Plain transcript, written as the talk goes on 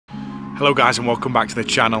Hello guys and welcome back to the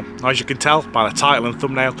channel. Now, as you can tell by the title and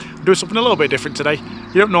thumbnail, I'm doing something a little bit different today.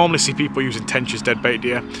 You don't normally see people using Tench as dead bait, do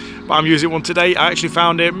you? But I'm using one today. I actually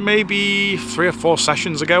found it maybe 3 or 4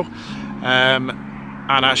 sessions ago. And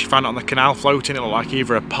I actually found it on the canal floating. It looked like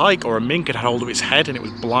either a pike or a mink had hold of its head and it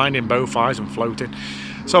was blinding both eyes and floating.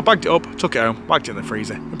 So I bagged it up, took it home, bagged it in the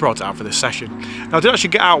freezer and brought it out for this session. Now I did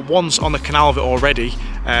actually get out once on the canal of it already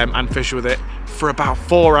and fish with it for about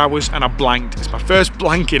 4 hours and I blanked. It's my first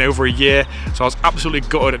blank in over a year, so I was absolutely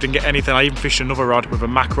gutted. I didn't get anything. I even fished another rod with a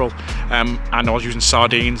mackerel and I was using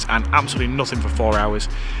sardines and absolutely nothing for 4 hours.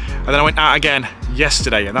 And then I went out again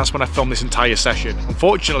yesterday and that's when I filmed this entire session.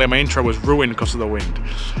 Unfortunately my intro was ruined because of the wind,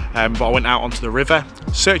 but I went out onto the river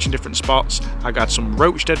searching different spots. I got some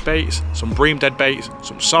roach dead baits, some bream dead baits,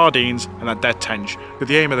 some sardines and a dead tench. But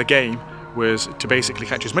the aim of the game was to basically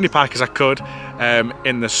catch as many pike as I could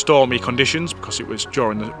in the stormy conditions, because it was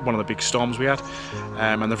during one of the big storms we had,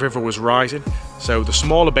 and the river was rising. So the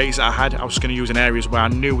smaller baits that I had, I was going to use in areas where I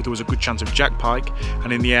knew there was a good chance of jack pike,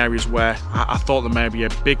 and in the areas where I thought there may be a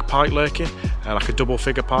big pike lurking, like a double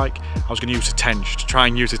figure pike, I was going to use a tench, to try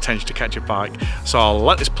and use a tench to catch a pike. So I'll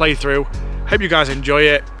let this play through. Hope you guys enjoy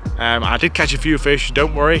it. I did catch a few fish,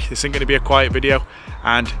 don't worry, this ain't going to be a quiet video,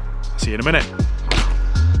 and I'll see you in a minute.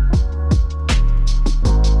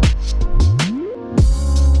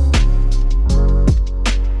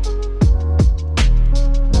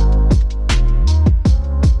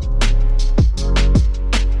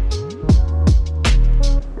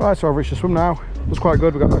 Right, so I've reached the swim now. It was quite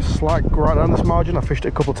good. We've got a slight right down this margin. I fished it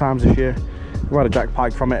a couple of times this year. We had a jack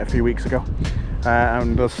pike from it a few weeks ago.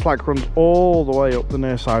 And the slack runs all the way up the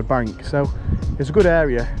near side bank. So it's a good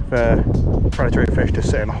area for predatory fish to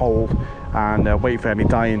sit and hold and wait for any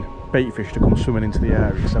dying bait fish to come swimming into the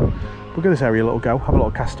area. So we'll give this area a little go, have a little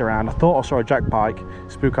cast around. I thought I saw a jack pike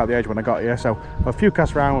spook out the edge when I got here. So a few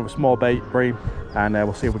casts around with a small bait, bream, and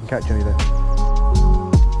we'll see if we can catch anything.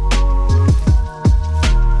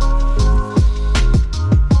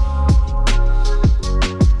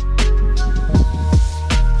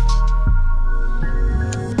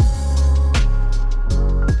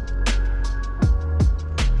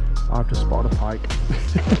 I've just spotted a pike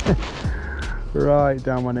right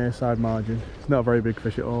down my near side margin. It's not a very big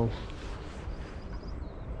fish at all.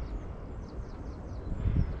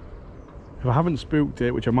 If I haven't spooked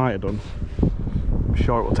it, which I might have done, I'm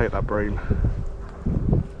sure it will take that bream.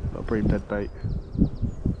 That bream dead bait.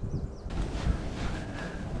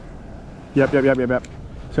 Yep.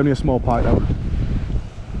 It's only a small pike though.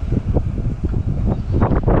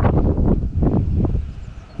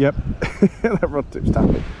 Yep, that rod tip's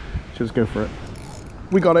tapping. Just go for it.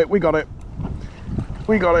 We got it.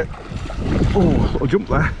 Oh, little jump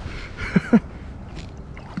there.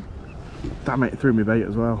 Damn it, it threw me bait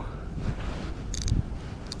as well.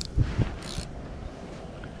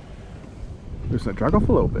 Just gonna drag off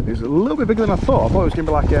a little bit. It's a little bit bigger than I thought. I thought it was gonna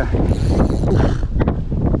be like a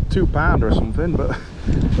 2 pounder or something, but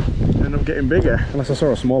it ended up getting bigger. Unless I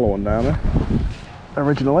saw a smaller one down there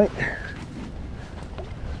originally.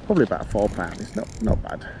 Probably about 4 pound. It's not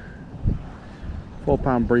bad. 4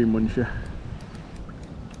 pound bream muncher.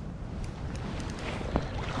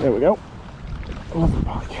 There we go. Lovely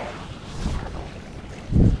pike.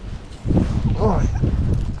 Oh,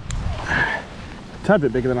 yeah. A tad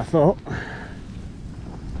bit bigger than I thought.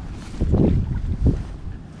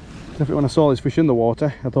 Definitely when I saw this fish in the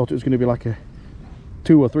water, I thought it was going to be like a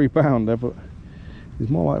 2 or 3 pounder, but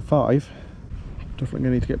it's more like 5. Definitely going to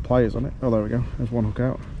need to get pliers on it. Oh, there we go. There's one hook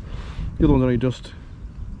out. The other one's only just...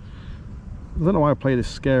 I don't know why I play this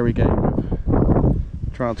scary game of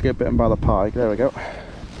trying to get bitten by the pike. There we go.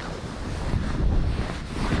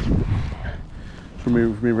 Just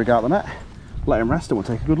remove me rig out the net, let him rest and we'll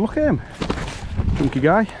take a good look at him. Chunky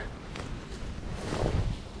guy.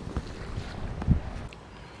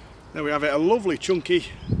 There we have it, a lovely chunky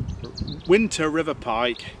winter river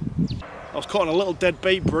pike. I was caught on a little dead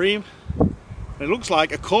bait bream. It looks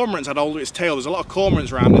like a cormorant's had hold of its tail. There's a lot of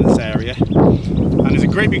cormorants around in this area. And there's a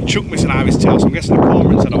great big chunk missing out of his tail, so I'm guessing the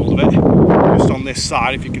cormorant's had hold of it. Just on this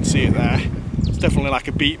side, if you can see it there. It's definitely like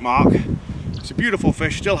a beat mark. It's a beautiful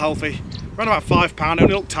fish, still healthy. Around about 5 pound,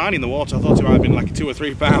 only looked tiny in the water. I thought it might have been like a 2 or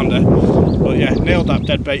 3 pounder. But yeah, nailed that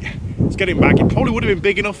dead bait. Let's get him back. It probably would have been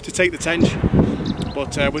big enough to take the tench.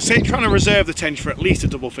 But we're trying to reserve the tench for at least a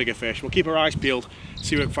double figure fish. We'll keep our eyes peeled,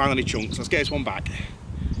 see if we can find any chunks. Let's get this one back.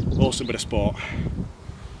 Awesome bit of sport.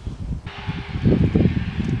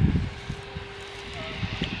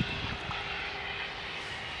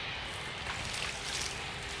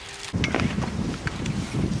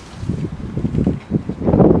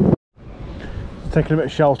 taking a bit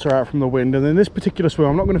of shelter out from the wind. And in this particular swim,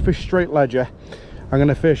 I'm not going to fish straight ledger. I'm going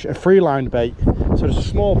to fish a free line bait. So it's a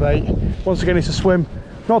small bait. Once again, it's a swim.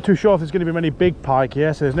 Not too sure if there's going to be many big pike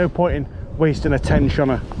here, so there's no point in wasting a tench on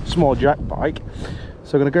a small jack pike.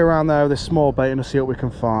 So I'm going to go around there with this small bait and see what we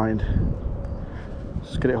can find.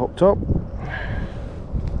 Let's get it hooked up.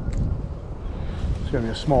 It's going to be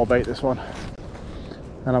a small bait, this one.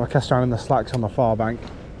 And I'll cast around in the slacks on the far bank.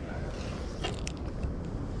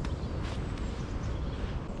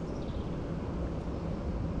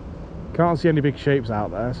 Can't see any big shapes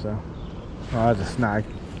out there, so... Oh, there's a snag.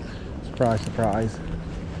 Surprise, surprise.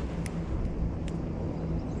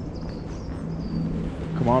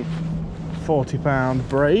 Come on. 40-pound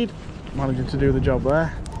braid. Managing to do the job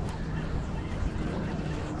there.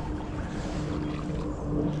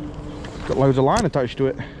 Got loads of line attached to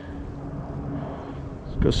it.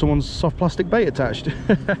 It's got someone's soft plastic bait attached.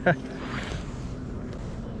 Hey,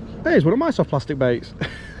 it's one of my soft plastic baits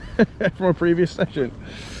from a previous session.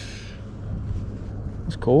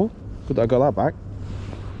 That's cool. Good that I got that back.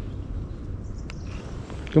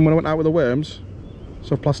 And when I went out with the worms,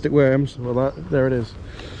 soft plastic worms, well, there it is.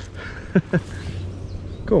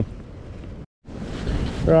 Cool.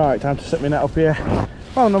 Right, time to set my net up here.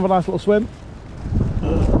 Well, another nice little swim.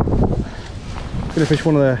 Gonna fish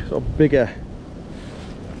one of the sort of bigger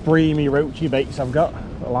breamy roachy baits I've got,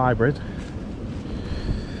 a little hybrid.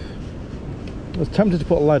 I was tempted to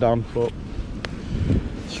put a lead on, but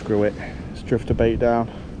screw it. Let's drift a bait down.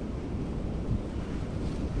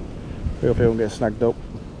 Hope he won't get snagged up.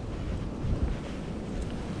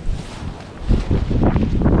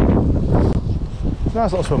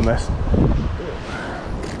 Nice little swim, this.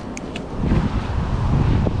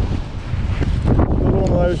 Another one of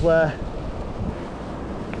those where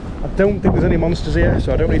I don't think there's any monsters here,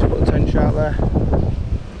 so I don't need to put the tench out there.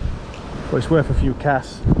 But it's worth a few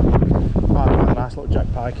casts. Might find a nice little jack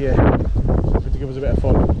pike here. Something to give us a bit of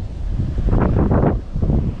fun.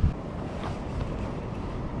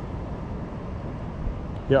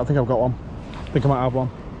 Yeah, I think I've got one. I think I might have one.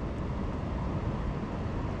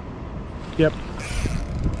 Yep.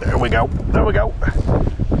 There we go. There we go.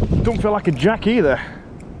 Don't feel like a jack either.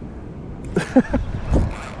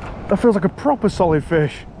 That feels like a proper solid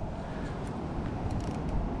fish.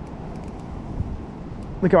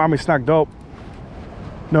 Look at how I'm snagged up.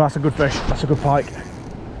 No, that's a good fish. That's a good pike.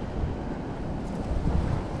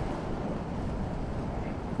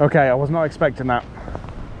 Okay, I was not expecting that.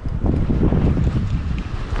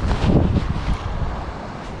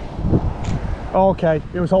 Okay,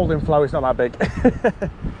 it was holding flow, it's not that big.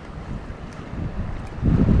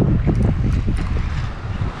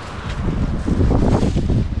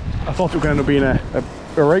 I thought it was going to be a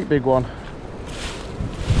right big one.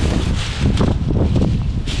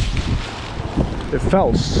 It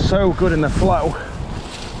felt so good in the flow.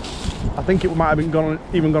 I think it might have been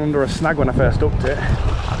even gone under a snag when I first hooked it.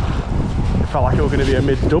 It felt like it was going to be a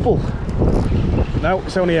mid-double. No,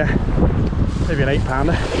 it's only maybe an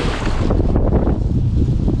 8-pounder.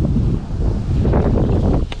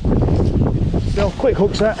 Still, quick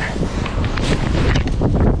hook set.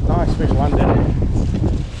 Nice fish landed.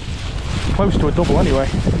 Close to a double anyway.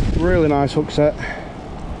 Really nice hook set.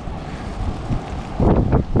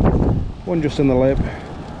 One just in the lip.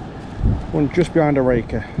 One just behind a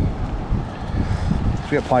raker. Let's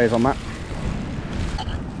get pliers on that.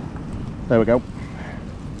 There we go.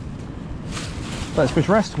 Let this fish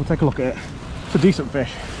rest, we'll take a look at it. It's a decent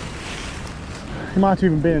fish. He might have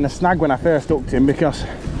even been in a snag when I first hooked him because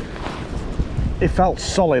it felt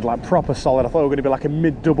solid, like proper solid. I thought it was going to be like a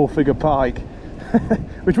mid-double figure pike,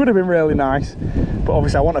 which would have been really nice. But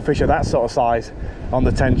obviously I want a fish of that sort of size on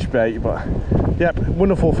the tench bait. But yep,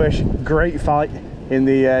 wonderful fish, great fight in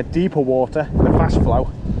the deeper water, in the fast flow,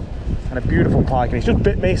 and a beautiful pike. And he's just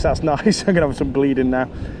bit me, so that's nice. I'm going to have some bleeding now.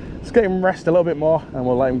 Let's get him rest a little bit more and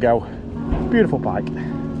we'll let him go. Beautiful pike.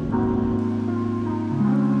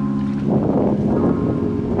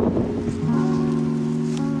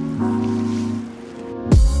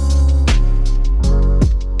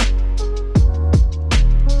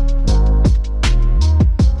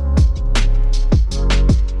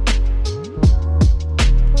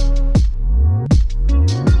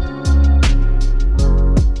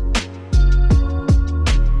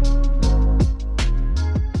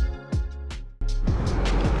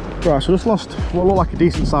 Right, so just lost what looked like a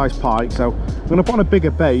decent sized pike, so I'm going to put on a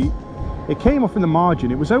bigger bait. It came off in the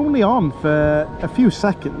margin. It was only on for a few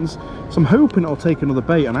seconds, so I'm hoping it'll take another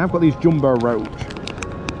bait, and I've got these jumbo roach.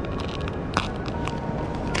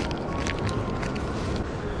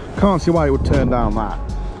 Can't see why it would turn down that.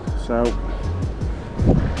 So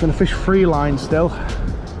I'm going to fish free line still.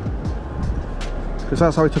 because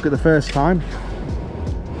that's how I took it the first time.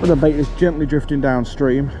 But the bait is gently drifting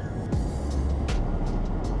downstream.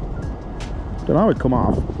 Don't know how it'd come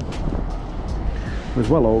off. It was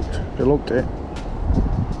well hooked. It looked it.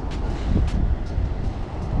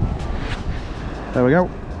 There we go.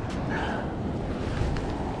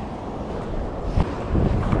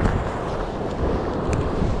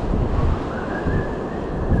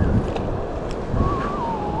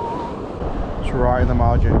 It's right in the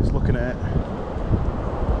margin. It's looking at it.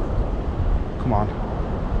 Come on.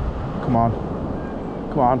 Come on.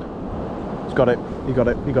 Come on. It's got it. You got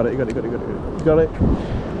it. You got it. You got it. You got it. You got it.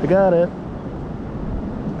 You got it.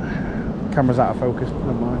 Camera's out of focus.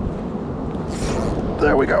 Never mind.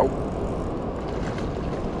 There we go.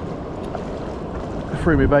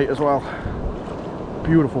 Threw me bait as well.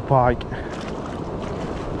 Beautiful pike.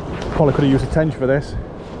 Probably could have used a tench for this.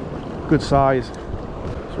 Good size.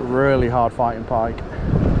 It's a really hard fighting pike.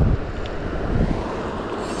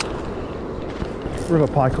 River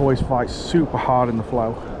pike always fights super hard in the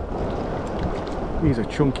flow. He's a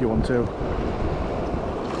chunky one too.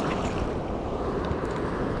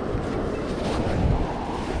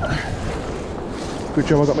 Good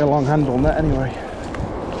job I got my long handle net anyway.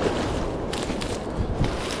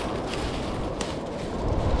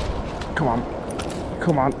 Come on,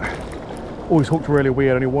 come on. Oh, he's hooked really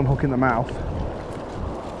weird, only one hook in the mouth.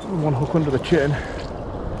 One hook under the chin.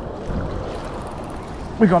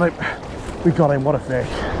 We got him. We got him, what a fish.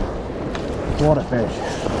 What a fish.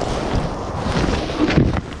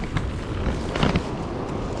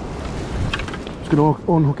 Just gonna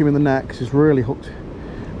unhook him in the neck because he's really hooked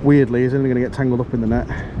weirdly. He's only gonna get tangled up in the net.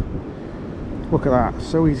 Look at that,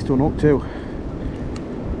 so easy to unhook too.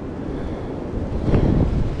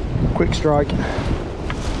 Quick strike.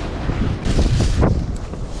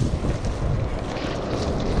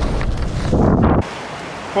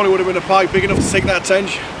 Probably would have been a pike big enough to take that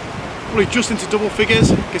tench. Probably just into double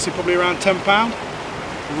figures, guessing probably around 10 pound.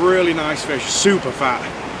 Really nice fish, super fat.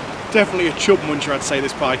 Definitely a chub muncher, I'd say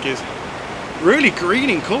this pike is. Really green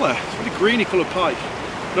in colour, it's a really greeny coloured pike.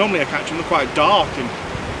 Normally I catch them, they're quite dark and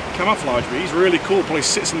camouflage, but he's really cool. Probably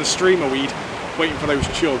sits in the streamer weed, waiting for those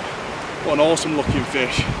chub. What an awesome looking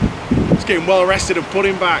fish. It's getting well rested and put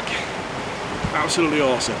him back. Absolutely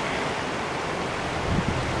awesome.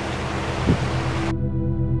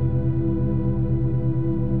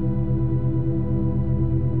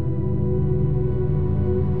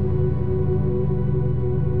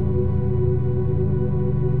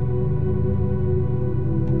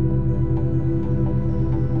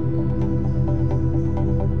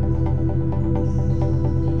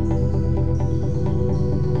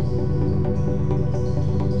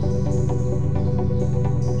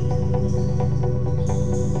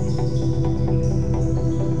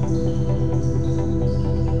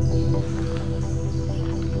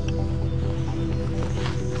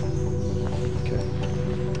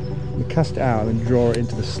 Cast it out and then draw it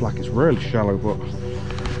into the slack. It's really shallow, but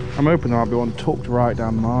I'm hoping there might be one tucked right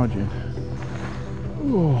down the margin.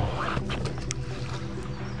 Ooh.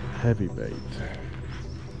 Heavy bait.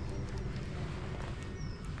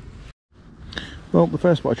 Well, the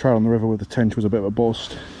first spot I tried on the river with the tench was a bit of a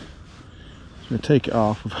bust. So I'm going to take it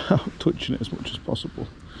off without touching it as much as possible.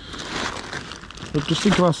 But just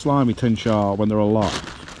think of how slimy tench are when they're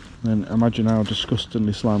alive, and imagine how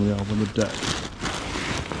disgustingly slimy they are when they're dead.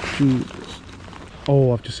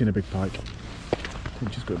 Oh, I've just seen a big pike.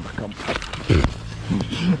 Tench is going back on.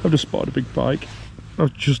 I've just spotted a big pike. I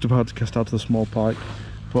was just about to cast out to the small pike,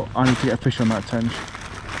 but I need to get a fish on that tench.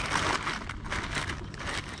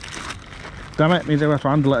 Damn it, means I have to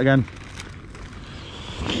handle it again.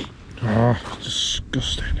 Oh, it's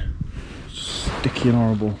disgusting. It's just sticky and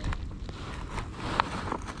horrible.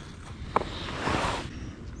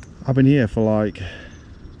 I've been here for like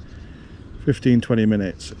 15-20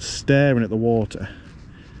 minutes staring at the water,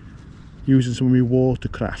 using some of my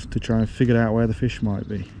watercraft to try and figure out where the fish might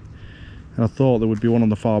be, and I thought there would be one on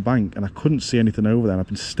the far bank and I couldn't see anything over there. I've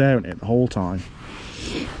been staring at it the whole time,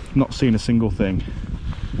 not seeing a single thing.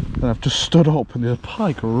 Then I've just stood up and there's a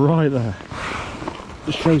pike right there.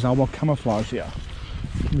 Just shows how well camouflaged they are.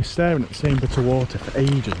 I've been staring at the same bit of water for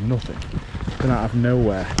ages, nothing. Then out of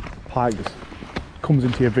nowhere, pike just comes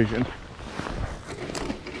into your vision.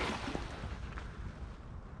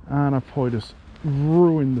 And I probably just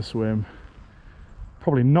ruined the swim.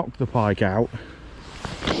 Probably knocked the pike out.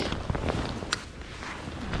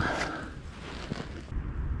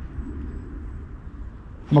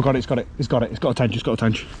 Oh my god, it's got it, it's got it, it's got a tench, it's got a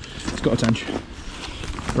tench, it's got a tench.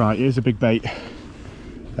 Right, here's a big bait.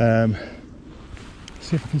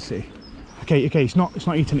 See if I can see. Okay, it's not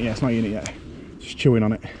eating it yet, it's not eating it yet. Just chewing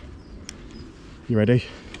on it. You ready?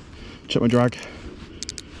 Check my drag.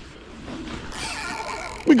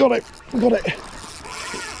 We got it, we got it.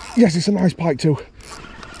 Yes, it's a nice pike too.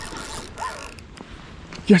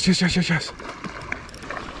 Yes, yes, yes, yes, yes.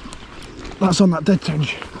 That's on that dead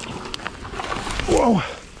tench. Whoa.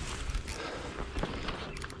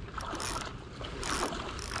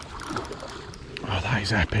 Oh, that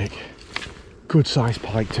is epic. Good sized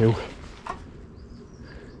pike too.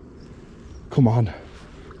 Come on.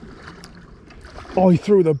 Oh, he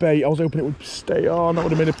threw the bait. I was hoping it would stay on. That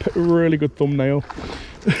would have made a really good thumbnail.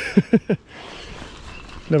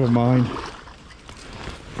 Never mind.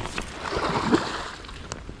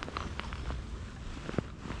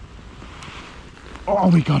 Oh,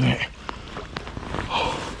 we got it.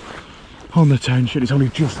 Oh, on the tension, it's only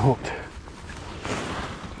just hooked.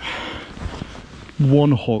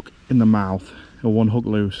 One hook in the mouth, or one hook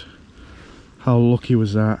loose. How lucky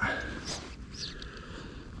was that?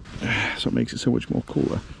 So it makes it so much more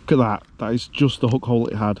cooler. Look at that. That is just the hook hole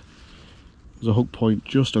it had. There's a hook point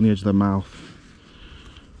just on the edge of the mouth.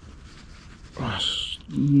 Oh,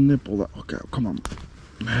 nibble that hook out. Come on.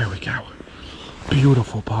 There we go.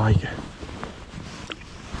 Beautiful pike.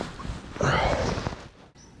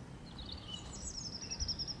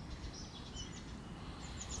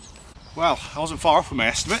 Well, I wasn't far off with my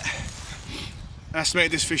estimate. I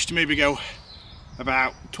estimated this fish to maybe go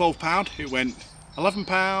about £12. It went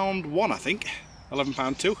 £11.1, I think.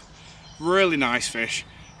 £11.2. Really nice fish.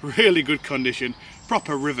 Really good condition.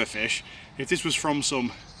 Proper river fish. If this was from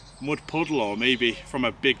some mud puddle or maybe from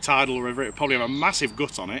a big tidal river, it would probably have a massive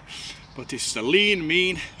gut on it. But it's a lean,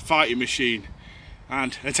 mean fighting machine.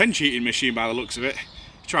 And a tench eating machine by the looks of it.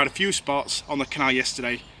 Tried a few spots on the canal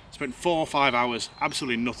yesterday. Spent 4 or 5 hours,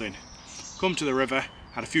 absolutely nothing. Come to the river,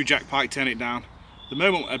 had a few jack pike turn it down. The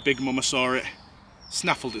moment a big mama saw it,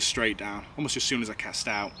 snaffled it straight down, almost as soon as I cast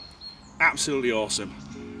out. Absolutely awesome.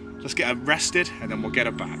 Let's get her rested and then we'll get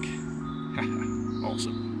her back.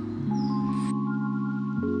 Awesome.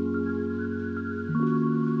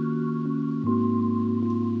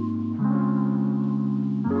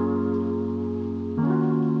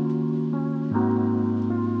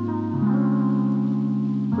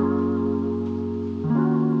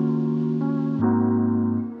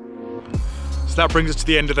 So that brings us to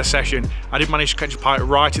the end of the session. I did manage to catch a pike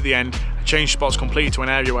right at the end. I changed spots completely to an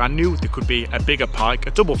area where I knew there could be a bigger pike,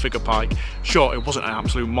 a double figure pike. Sure, it wasn't an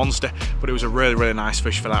absolute monster, but it was a really, really nice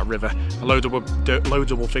fish for that river. A low double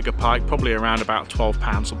figure pike, probably around about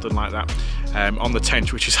 £12, something like that, on the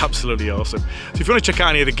Tench, which is absolutely awesome. So if you want to check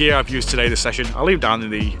out any of the gear I've used today this session, I'll leave down in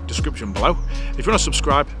the description below. If you want to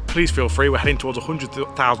subscribe, please feel free. We're heading towards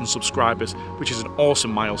 100,000 subscribers, which is an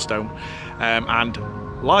awesome milestone. And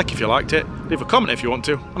like if you liked it, leave a comment if you want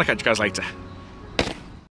to, and I'll catch you guys later.